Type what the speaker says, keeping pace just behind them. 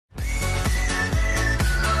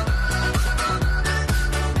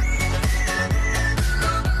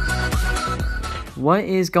What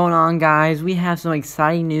is going on, guys? We have some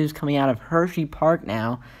exciting news coming out of Hersheypark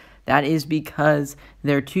now. That is because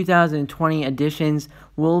their 2020 editions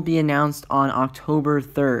will be announced on October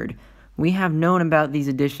 3rd. We have known about these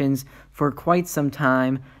editions for quite some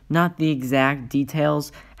time, not the exact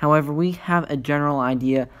details. However, we have a general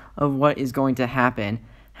idea of what is going to happen.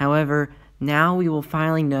 However, now we will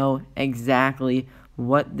finally know exactly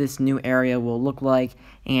what this new area will look like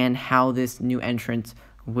and how this new entrance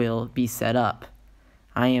will be set up.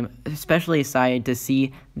 I am especially excited to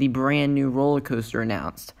see the brand new roller coaster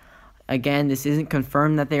announced. Again, this isn't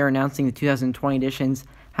confirmed that they are announcing the 2020 editions.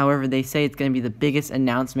 However, they say it's going to be the biggest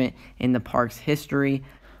announcement in the park's history.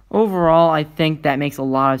 Overall, I think that makes a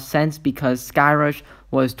lot of sense because Skyrush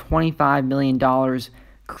was $25 million.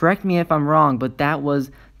 Correct me if I'm wrong, but that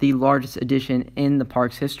was the largest addition in the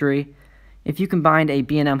park's history. If you combined a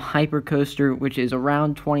B&M Hyper Coaster, which is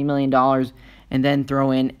around $20 million, and then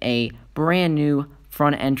throw in a brand new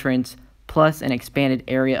front entrance plus an expanded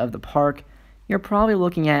area of the park, you're probably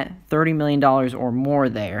looking at $30 million or more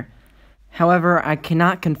there. However, I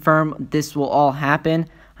cannot confirm this will all happen.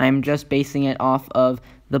 I am just basing it off of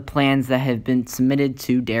the plans that have been submitted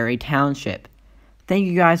to Derry Township. Thank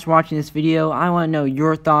you guys for watching this video. I want to know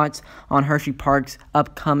your thoughts on Hersheypark's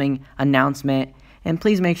upcoming announcement. And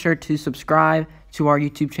please make sure to subscribe to our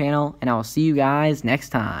YouTube channel, and I will see you guys next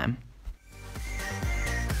time.